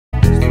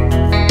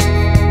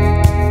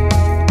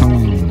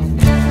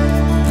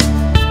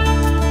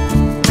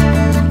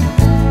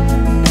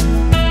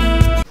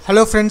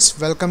Hello friends,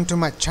 welcome to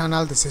my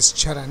channel. This is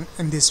Charan.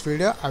 In this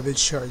video I will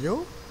show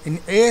you in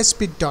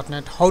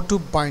ASP.NET how to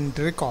bind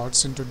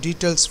records into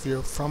details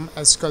view from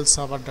SQL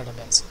Server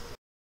database.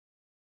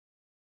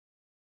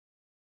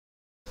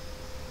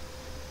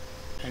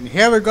 And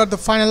here we got the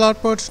final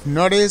output.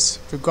 Notice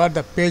we got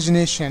the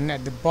pagination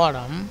at the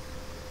bottom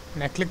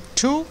and I click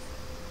 2.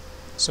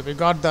 So we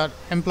got the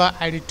employee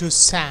ID to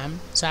sam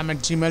at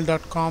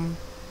gmail.com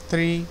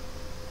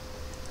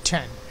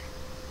 310.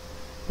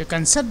 You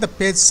can set the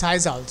page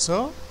size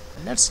also.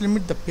 Let's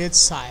limit the page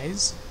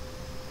size.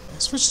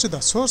 Switch to the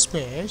source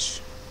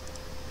page.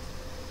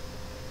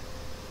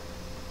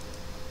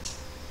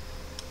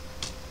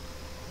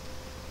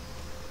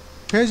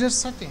 Pages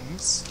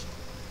settings.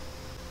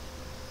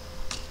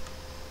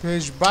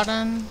 Page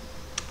button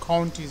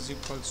count is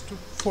equals to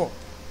 4.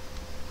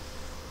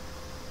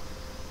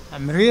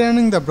 I'm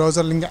rerunning the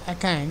browser link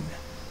again.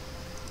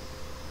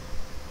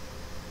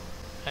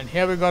 And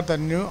here we got the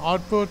new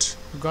output.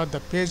 We got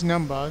the page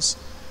numbers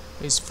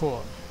is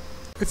 4.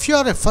 If you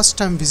are a first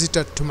time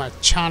visitor to my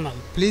channel,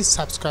 please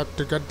subscribe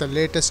to get the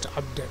latest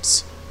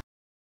updates.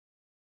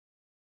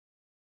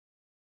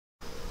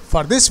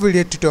 For this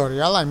video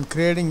tutorial, I am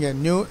creating a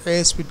new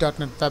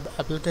ASP.NET web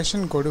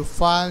application. Go to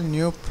File,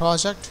 New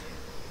Project.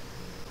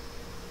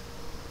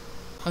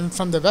 And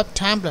from the web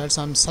templates,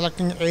 I am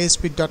selecting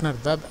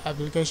ASP.NET web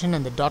application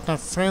and the .NET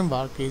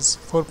framework is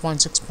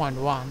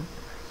 4.6.1.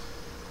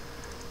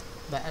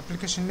 The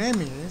application name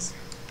is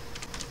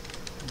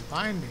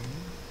binding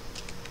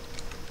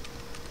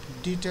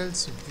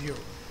details view.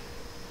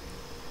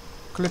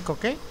 Click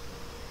OK.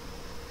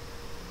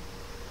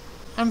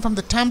 And from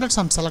the templates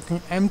I'm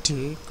selecting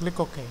empty. Click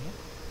OK.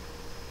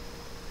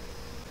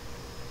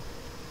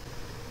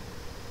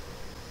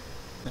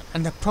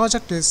 And the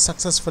project is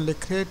successfully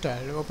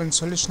created. Open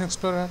Solution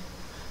Explorer.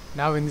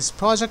 Now in this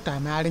project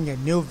I'm adding a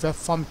new web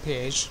form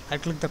page. I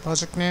click the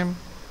project name,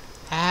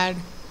 add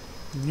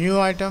new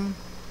item.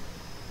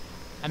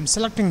 I'm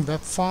selecting web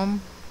form.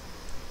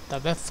 The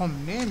web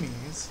form name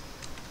is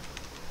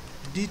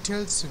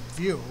details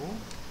view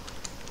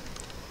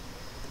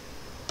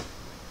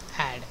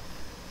add.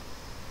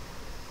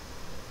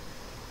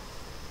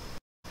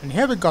 And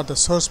here we got the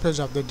source page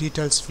of the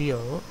details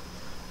view.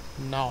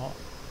 Now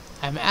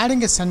I'm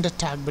adding a center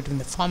tag between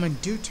the form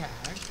and due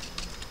tag.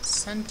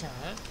 Center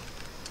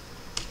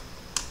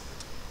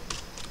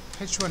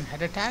h1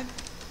 header tag.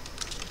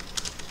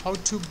 How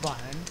to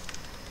bind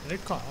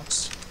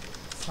records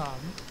from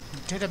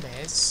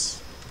database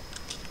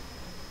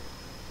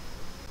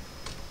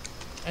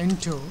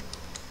into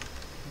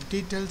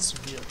details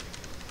view.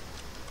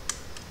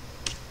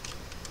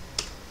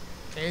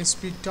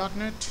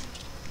 ASP.NET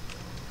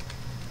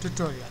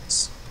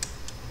tutorials.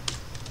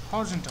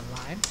 Horizontal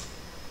line.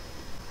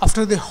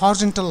 After the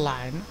horizontal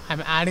line,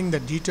 I'm adding the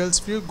details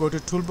view. Go to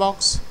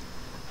toolbox.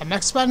 I'm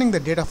expanding the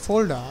data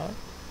folder.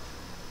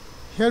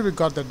 Here we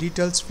got the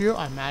details view.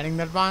 I'm adding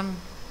that one.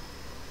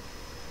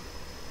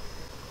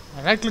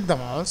 Right click the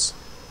mouse,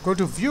 go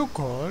to view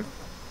code.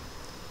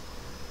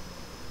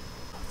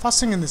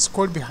 First thing in this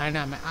code behind,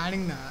 I'm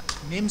adding the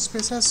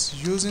namespaces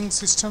using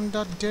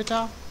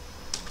system.data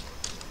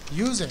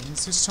using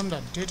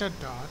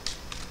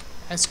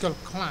system.data.sql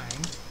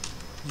client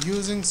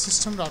using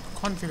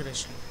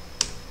system.configuration.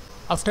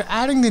 After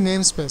adding the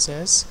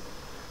namespaces,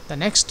 the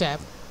next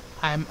step,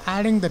 I am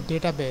adding the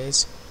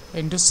database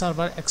into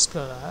Server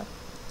Explorer.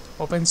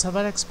 Open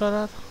Server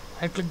Explorer,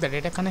 right click the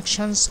data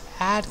connections,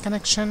 add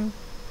connection.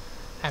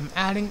 I'm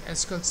adding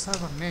SQL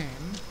server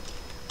name.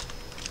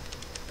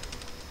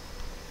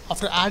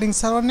 After adding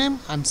server name,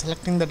 I'm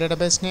selecting the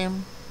database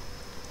name.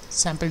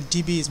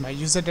 SampleDB is my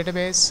user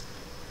database.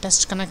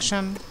 Test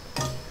connection.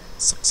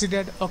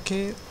 Succeeded.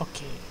 OK.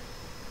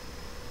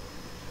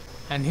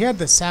 And here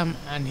the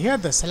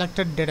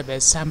selected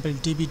database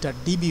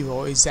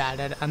sampledb.dbo is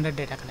added under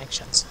data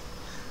connections.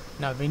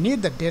 Now we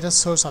need the data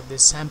source of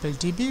this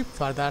SampleDB.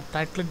 For that,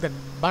 right click the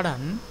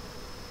button.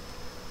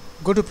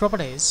 Go to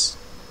properties.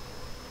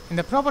 In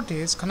the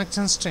properties,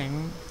 connection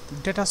string,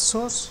 data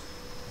source,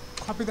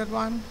 copy that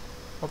one,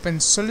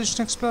 open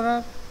Solution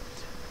Explorer,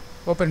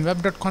 open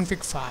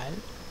web.config file.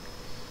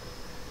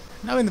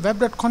 Now in the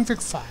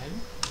web.config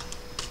file,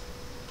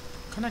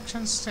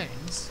 connection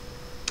strings,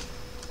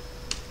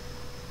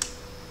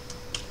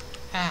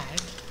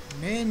 add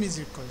name is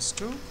equals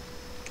to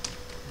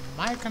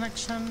my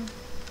connection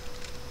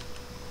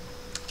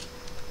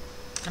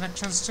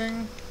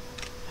string.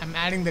 I'm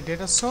adding the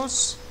data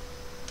source,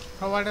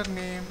 provider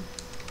name,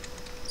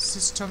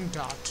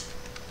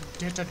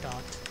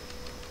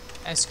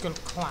 system.data.sql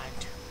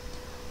client.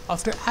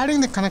 After adding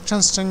the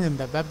connection string in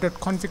the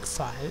web.config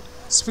file,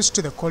 switch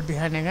to the code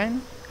behind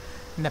again.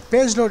 In the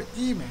page load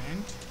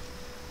event,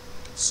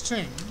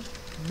 string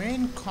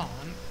main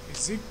con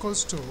is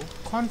equals to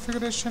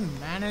configuration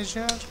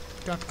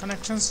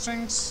manager.connection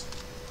strings.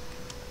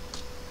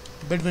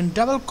 Between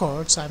double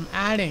quotes, I'm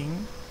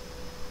adding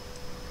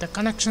the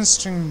connection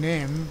string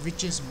name,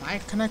 which is my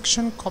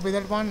connection. Copy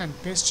that one and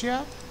paste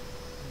here.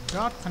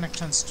 Dot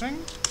connection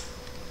string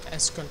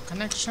SQL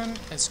connection,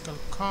 SQL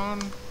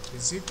con,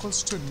 is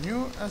equals to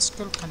new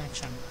SQL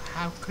connection. I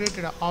have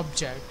created an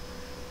object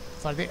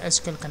for the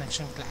SQL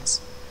connection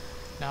class.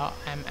 Now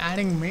I'm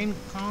adding main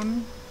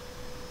count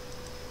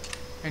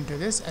into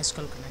this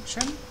SQL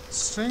connection,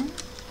 string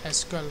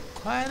SQL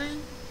query.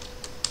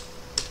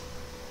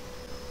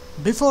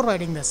 Before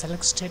writing the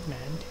select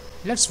statement,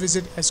 let's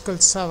visit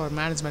SQL Server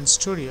Management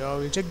Studio.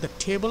 We'll check the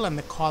table and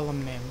the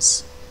column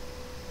names.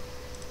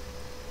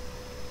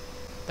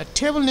 The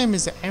table name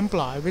is the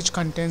employee, which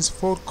contains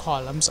 4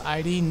 columns: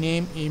 ID,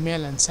 name,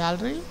 email and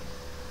salary,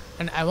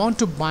 and I want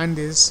to bind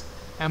this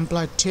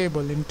employee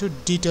table into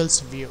details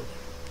view.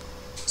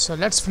 So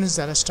let's finish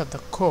the rest of the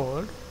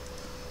code.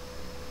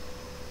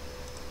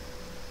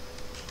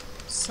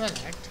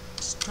 Select,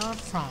 start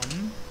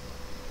from,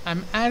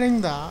 I'm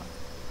adding the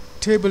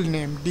table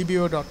name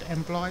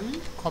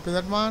dbo.employee, copy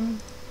that one,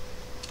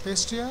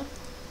 paste here.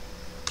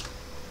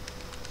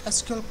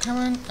 SQL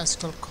command,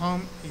 SQL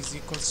com is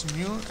equals to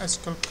new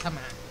SQL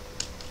command.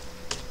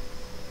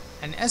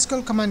 And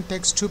SQL command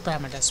takes 2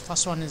 parameters.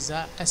 First one is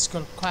the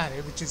SQL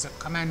query, which is a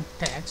command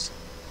text,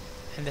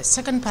 and the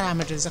second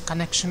parameter is a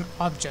connection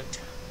object,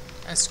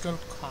 SQL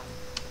con.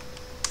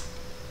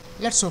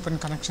 Let's open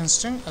connection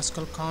string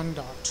SQL con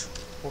dot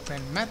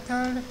open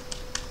method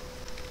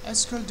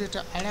SQL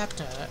data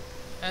adapter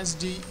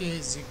SDA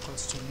is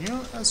equals to new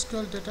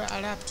SQL data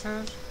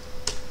adapter.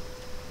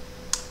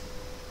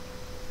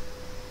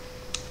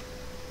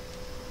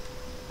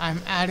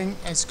 I'm adding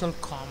SQL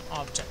com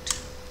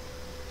object.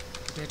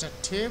 Data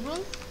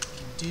table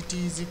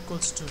dt is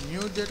equals to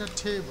new data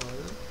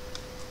table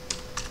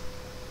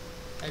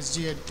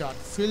SDA dot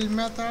fill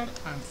method.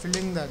 I'm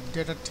filling the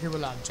data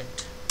table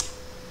object.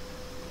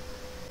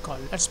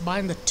 Let's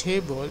bind the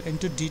table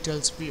into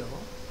details view.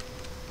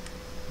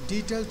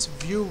 Details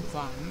view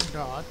 1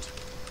 dot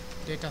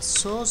data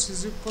source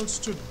is equals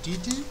to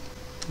dt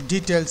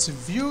details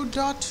view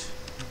dot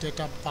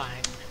data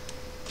bind.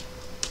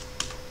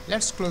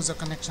 Let's close the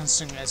connection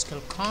string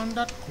SQL con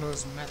dot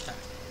close method.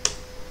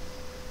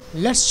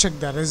 Let's check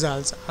the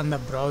results on the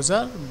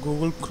browser,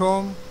 Google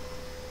Chrome.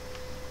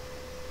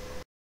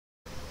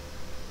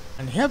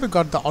 And here we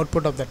got the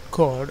output of that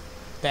code.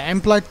 The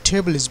employee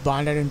table is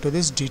binded into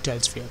this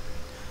details view.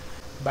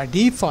 By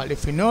default,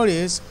 if you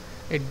notice,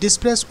 it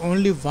displays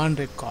only one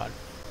record.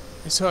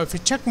 So if you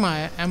check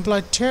my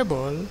employee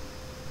table,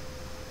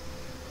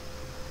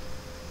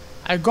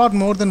 I got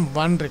more than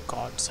one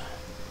record.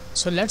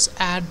 So let's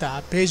add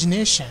the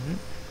pagination.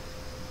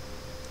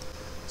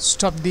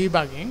 Stop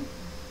debugging.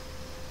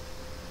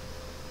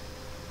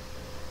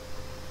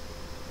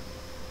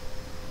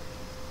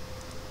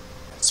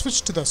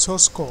 Switch to the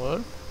source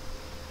code.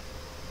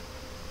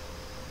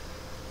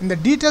 In the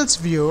details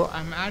view,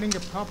 I'm adding a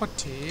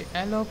property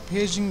allow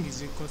paging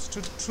is equals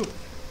to true.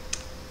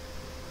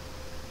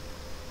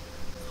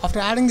 After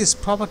adding this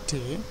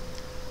property,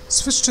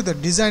 switch to the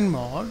design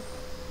mode.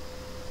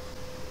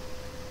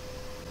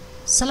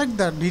 Select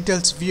the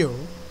details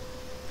view,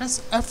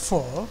 press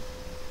F4.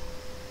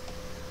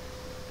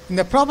 In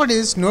the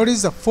properties,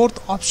 notice the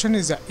 4th option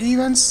is the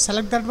events,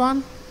 select that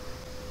one.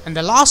 And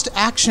the last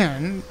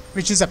action,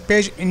 which is a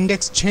page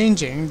index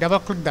changing, double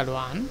click that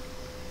one.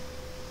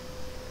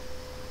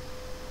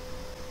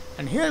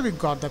 And here we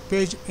got the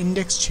page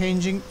index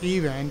changing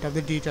event of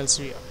the details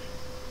view.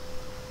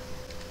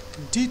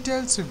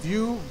 Details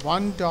view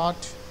 1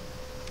 dot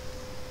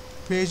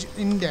page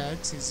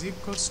index is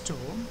equals to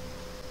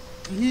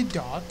e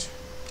dot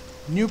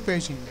new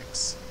page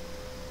index.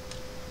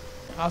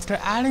 After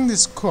adding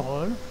this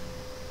code,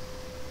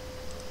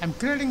 I'm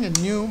creating a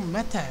new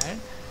method,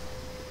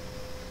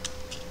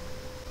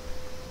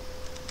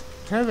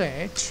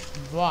 private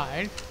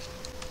void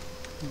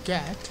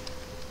get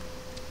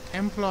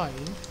employee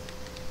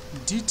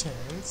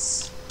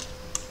details.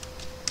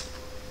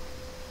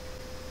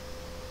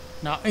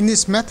 Now in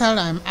this method,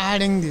 I'm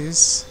adding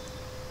this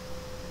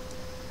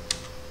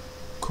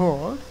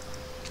code.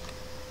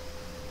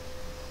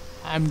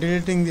 I'm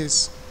deleting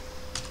this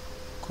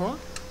code.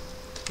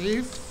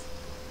 If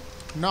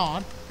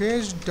not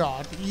page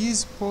dot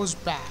is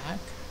post back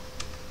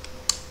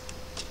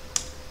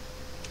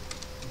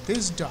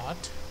this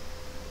dot,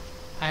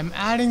 I'm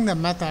adding the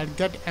method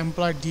get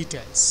employee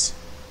details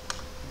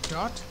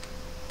dot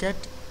get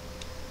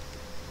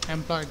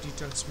employee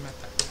details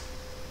method.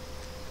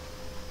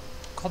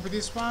 Copy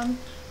this one,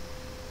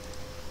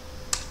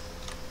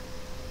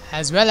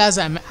 as well as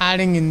I'm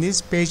adding in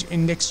this page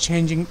index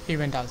changing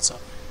event also.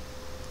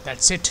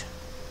 That's it.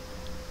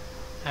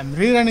 I'm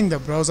rerunning the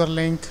browser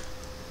link.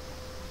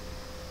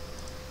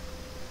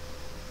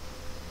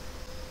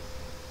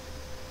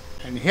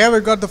 And here we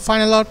got the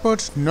final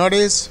output.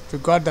 Notice we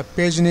got the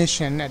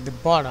pagination at the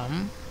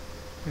bottom,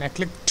 and I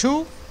click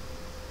 2.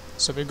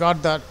 So we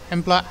got the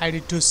employee ID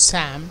to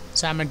sam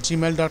at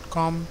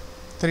gmail.com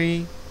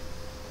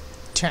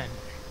 310.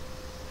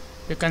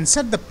 You can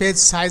set the page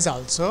size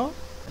also.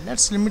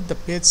 Let's limit the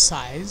page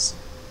size.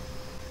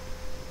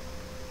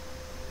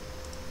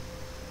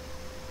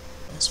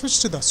 Switch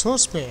to the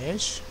source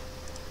page.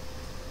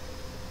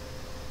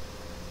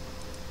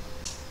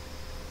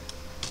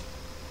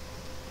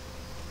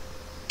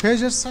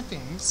 pager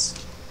settings,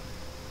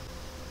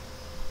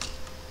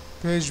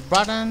 page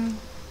button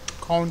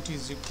count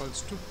is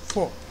equals to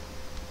 4.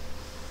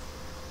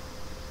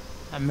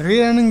 I'm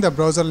rerunning the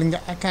browser link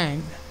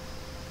again,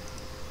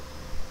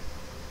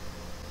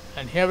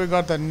 and here we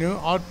got the new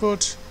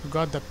output. We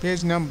got the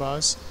page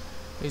numbers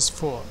is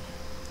 4.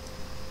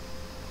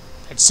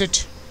 That's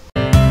it.